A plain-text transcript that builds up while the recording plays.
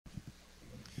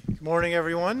Good morning,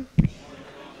 everyone,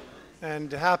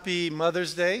 and happy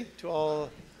Mother's Day to all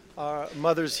our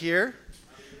mothers here.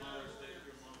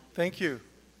 Thank you.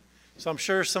 So I'm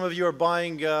sure some of you are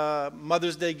buying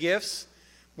Mother's Day gifts.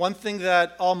 One thing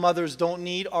that all mothers don't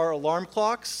need are alarm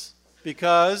clocks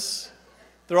because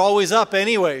they're always up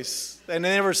anyways, and they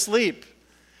never sleep.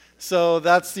 So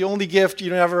that's the only gift you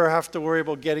never have to worry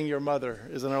about getting your mother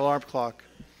is an alarm clock.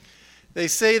 They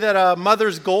say that a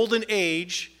mother's golden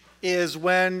age is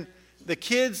when the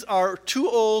kids are too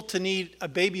old to need a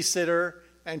babysitter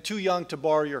and too young to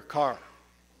borrow your car.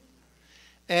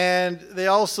 And they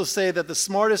also say that the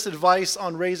smartest advice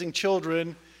on raising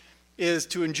children is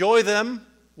to enjoy them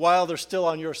while they're still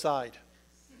on your side.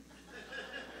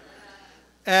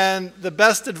 And the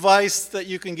best advice that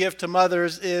you can give to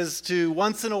mothers is to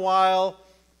once in a while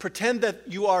pretend that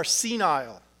you are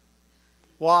senile.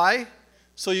 Why?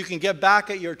 So you can get back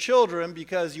at your children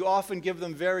because you often give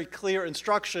them very clear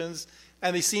instructions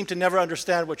and they seem to never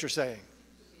understand what you're saying.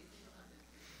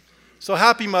 So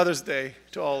happy Mother's Day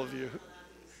to all of you.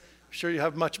 I'm sure you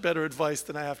have much better advice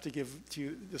than I have to give to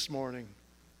you this morning.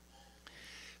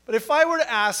 But if I were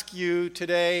to ask you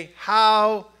today,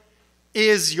 how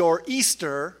is your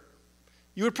Easter?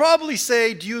 You would probably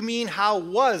say, do you mean how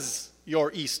was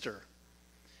your Easter?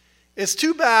 It's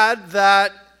too bad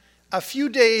that a few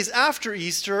days after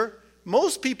Easter,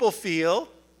 most people feel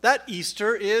that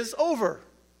Easter is over.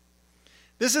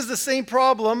 This is the same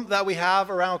problem that we have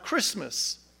around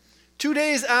Christmas. 2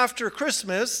 days after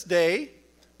Christmas Day,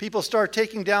 people start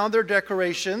taking down their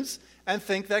decorations and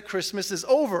think that Christmas is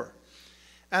over.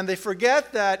 And they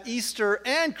forget that Easter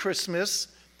and Christmas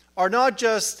are not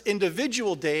just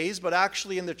individual days, but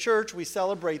actually in the church we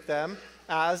celebrate them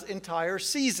as entire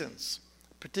seasons,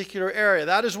 a particular area.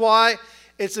 That is why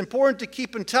it's important to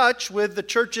keep in touch with the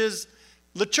church's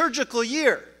liturgical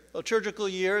year. Liturgical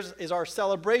years is our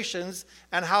celebrations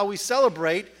and how we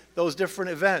celebrate those different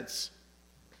events.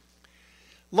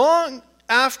 Long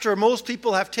after most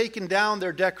people have taken down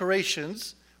their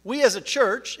decorations, we as a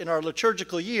church in our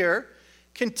liturgical year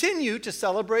continue to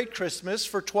celebrate Christmas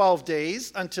for 12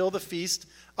 days until the feast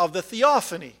of the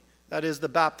Theophany, that is the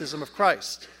baptism of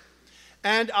Christ.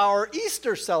 And our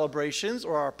Easter celebrations,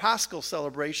 or our Paschal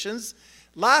celebrations,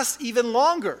 last even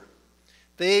longer.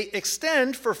 They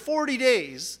extend for 40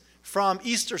 days from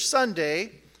Easter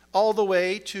Sunday all the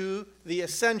way to the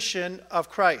ascension of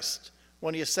Christ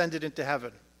when he ascended into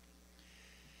heaven.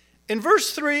 In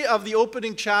verse 3 of the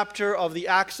opening chapter of the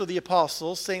Acts of the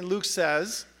Apostles, St. Luke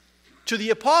says, "To the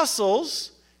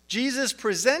apostles, Jesus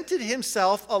presented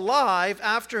himself alive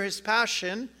after his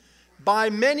passion by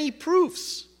many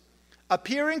proofs,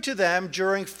 appearing to them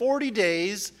during 40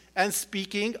 days and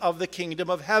speaking of the kingdom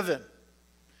of heaven."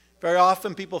 Very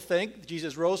often people think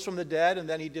Jesus rose from the dead and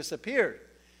then he disappeared.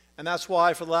 And that's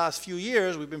why for the last few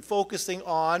years we've been focusing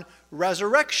on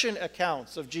resurrection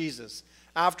accounts of Jesus.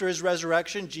 After his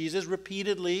resurrection, Jesus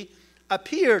repeatedly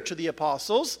appeared to the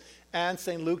apostles, and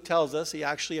St. Luke tells us he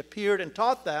actually appeared and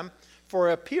taught them for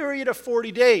a period of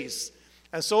 40 days.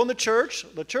 And so in the church,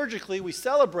 liturgically, we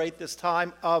celebrate this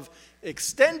time of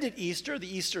extended Easter,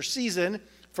 the Easter season,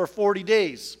 for 40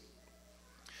 days.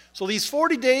 So these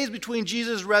 40 days between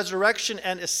Jesus' resurrection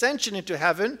and ascension into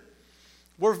heaven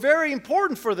were very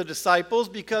important for the disciples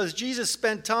because Jesus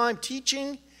spent time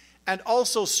teaching and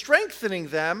also strengthening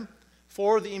them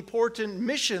for the important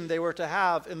mission they were to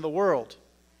have in the world.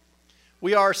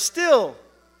 We are still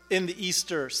in the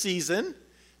Easter season.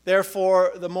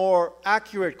 Therefore, the more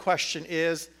accurate question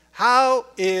is, how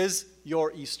is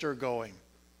your Easter going?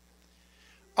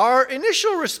 Our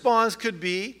initial response could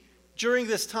be, during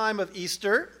this time of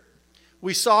Easter,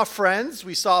 we saw friends,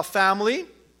 we saw family,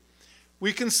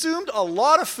 we consumed a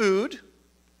lot of food,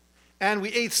 and we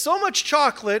ate so much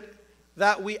chocolate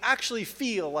that we actually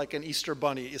feel like an Easter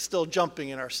bunny is still jumping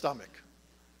in our stomach.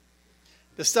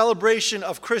 The celebration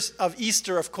of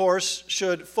Easter, of course,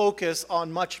 should focus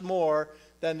on much more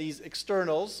than these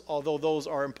externals, although those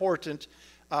are important,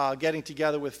 getting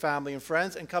together with family and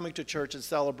friends and coming to church and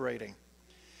celebrating.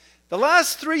 The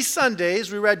last 3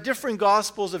 Sundays, we read different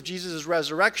Gospels of Jesus'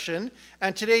 resurrection,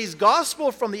 and today's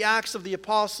Gospel from the Acts of the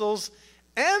Apostles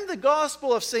and the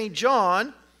Gospel of St.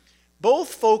 John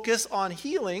both focus on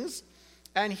healings,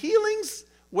 and healings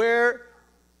where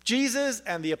Jesus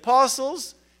and the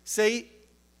apostles say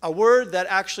a word that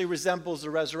actually resembles the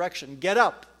resurrection. Get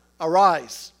up,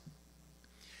 arise.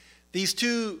 These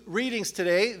 2 readings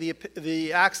today,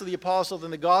 the Acts of the Apostles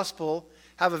and the Gospel,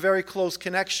 have a very close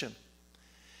connection.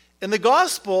 In the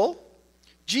Gospel,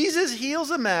 Jesus heals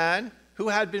a man who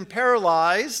had been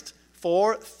paralyzed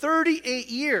for 38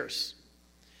 years.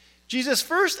 Jesus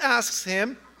first asks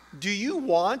him, do you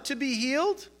want to be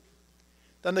healed?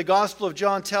 Then the Gospel of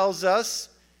John tells us,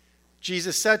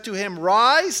 Jesus said to him,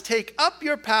 rise, take up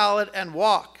your pallet and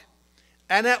walk.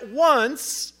 And at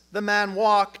once the man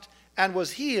walked and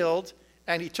was healed,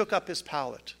 and he took up his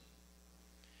pallet.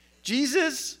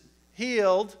 Jesus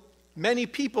healed many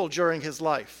people during his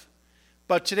life.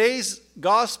 But today's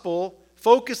gospel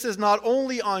focuses not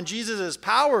only on Jesus'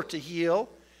 power to heal,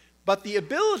 but the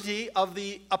ability of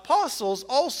the apostles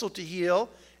also to heal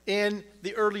in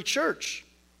the early church,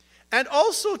 and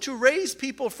also to raise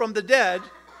people from the dead.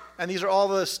 And these are all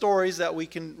the stories that we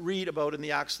can read about in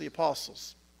the Acts of the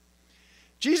Apostles.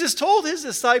 Jesus told his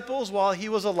disciples while he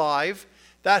was alive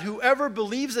that whoever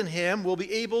believes in him will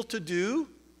be able to do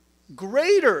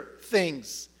greater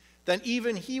things than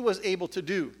even he was able to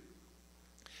do.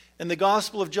 In the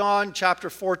Gospel of John, chapter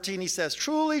 14, he says,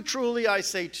 truly, truly, I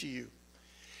say to you,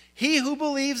 he who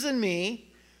believes in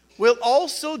me will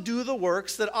also do the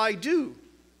works that I do,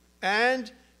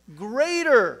 and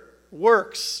greater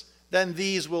works than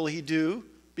these will he do,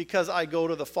 because I go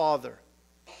to the Father.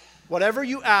 Whatever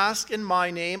you ask in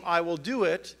my name, I will do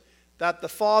it, that the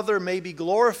Father may be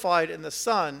glorified in the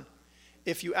Son.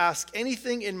 If you ask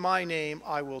anything in my name,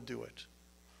 I will do it.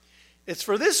 It's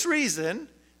for this reason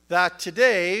that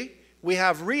today we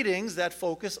have readings that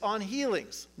focus on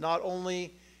healings. Not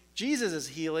only Jesus'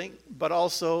 healing, but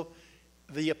also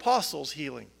the apostles'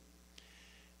 healing.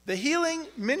 The healing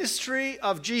ministry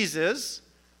of Jesus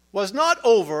was not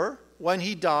over when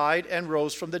he died and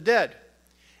rose from the dead.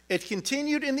 It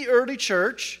continued in the early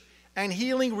church, and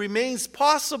healing remains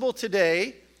possible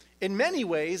today in many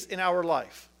ways in our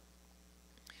life.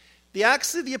 The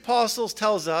Acts of the Apostles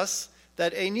tells us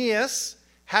that Aeneas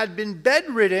had been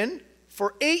bedridden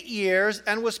for 8 years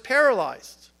and was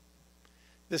paralyzed.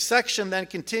 The section then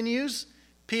continues.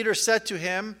 Peter said to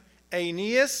him,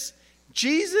 Aeneas,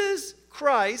 Jesus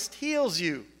Christ heals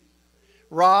you.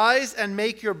 Rise and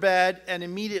make your bed. And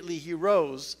immediately he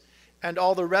rose. And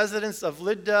all the residents of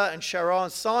Lydda and Sharon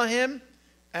saw him,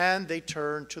 and they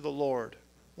turned to the Lord.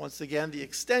 Once again, the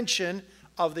extension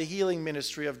of the healing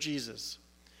ministry of Jesus.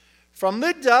 From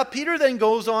Lydda, Peter then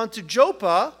goes on to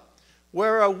Joppa,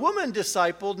 where a woman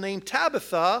disciple named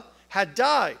Tabitha had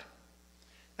died.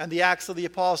 And the Acts of the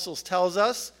Apostles tells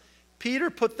us,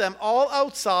 Peter put them all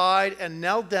outside and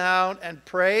knelt down and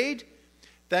prayed.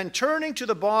 Then turning to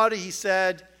the body, he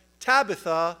said,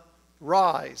 Tabitha,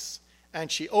 rise. And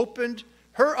she opened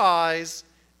her eyes,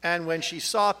 and when she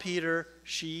saw Peter,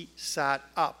 she sat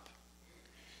up.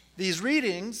 These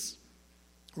readings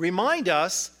remind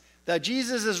us that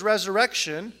Jesus'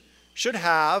 resurrection should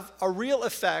have a real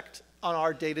effect on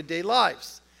our day-to-day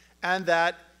lives, and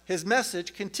that his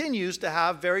message continues to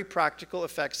have very practical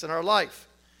effects in our life.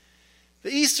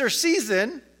 The Easter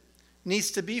season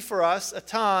needs to be for us a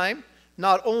time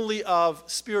not only of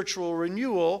spiritual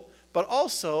renewal, but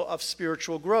also of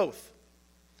spiritual growth.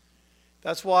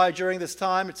 That's why during this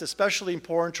time it's especially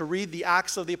important to read the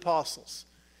Acts of the Apostles.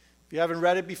 If you haven't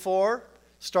read it before,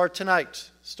 start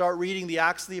tonight. Start reading the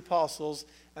Acts of the Apostles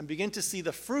and begin to see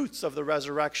the fruits of the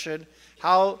resurrection,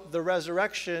 how the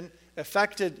resurrection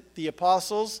affected the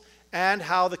apostles, and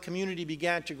how the community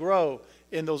began to grow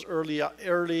in those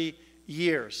early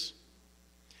years.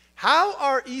 How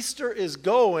our Easter is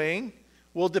going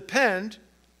will depend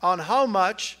on how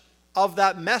much of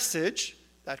that message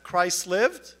that Christ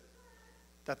lived,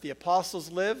 that the apostles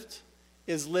lived,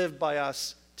 is lived by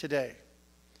us today.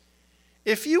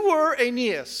 If you were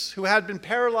Aeneas, who had been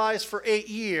paralyzed for 8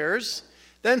 years,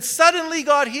 then suddenly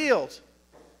got healed,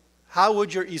 how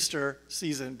would your Easter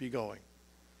season be going?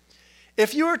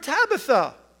 If you were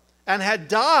Tabitha and had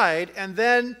died, and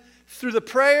then through the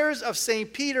prayers of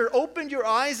St. Peter opened your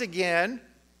eyes again,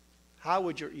 how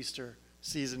would your Easter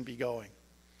season be going?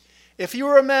 If you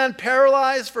were a man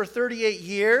paralyzed for 38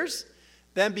 years,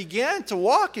 then began to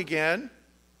walk again,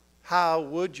 how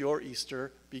would your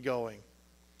Easter be going?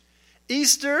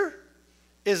 Easter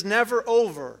is never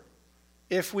over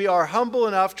if we are humble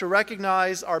enough to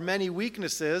recognize our many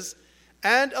weaknesses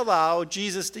and allow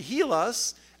Jesus to heal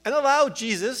us and allow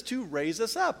Jesus to raise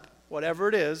us up, whatever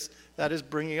it is that is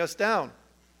bringing us down.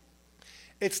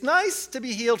 It's nice to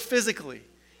be healed physically.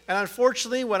 And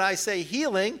unfortunately, when I say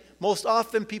healing, most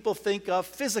often people think of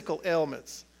physical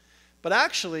ailments. But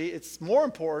actually, it's more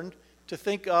important to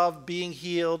think of being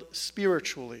healed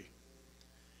spiritually.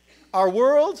 Our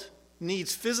world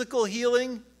needs physical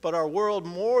healing, but our world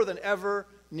more than ever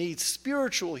needs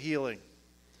spiritual healing,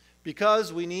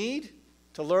 because we need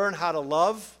to learn how to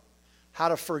love, how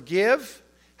to forgive,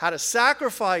 how to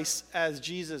sacrifice as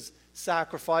Jesus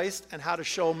sacrificed, and how to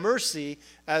show mercy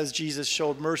as Jesus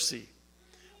showed mercy.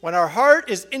 When our heart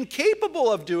is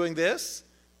incapable of doing this,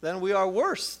 then we are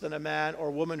worse than a man or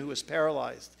woman who is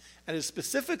paralyzed. And it's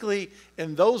specifically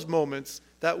in those moments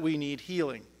that we need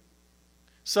healing.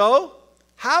 So,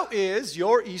 how is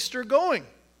your Easter going?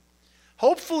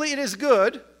 Hopefully it is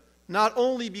good, not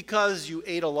only because you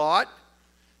ate a lot,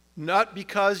 not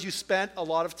because you spent a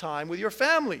lot of time with your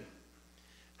family.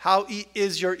 How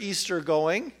is your Easter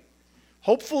going?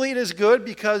 Hopefully it is good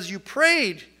because you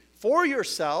prayed for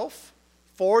yourself,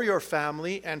 for your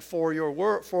family, and for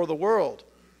the world.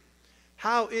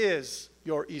 How is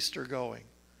your Easter going?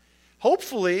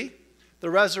 Hopefully, the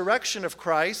resurrection of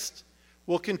Christ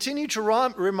will continue to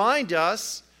remind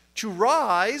us to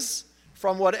rise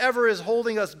from whatever is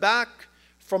holding us back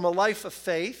from a life of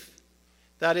faith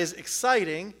that is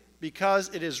exciting because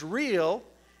it is real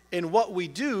in what we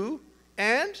do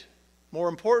and, more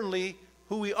importantly,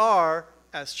 who we are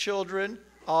as children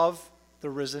of the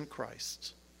risen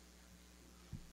Christ.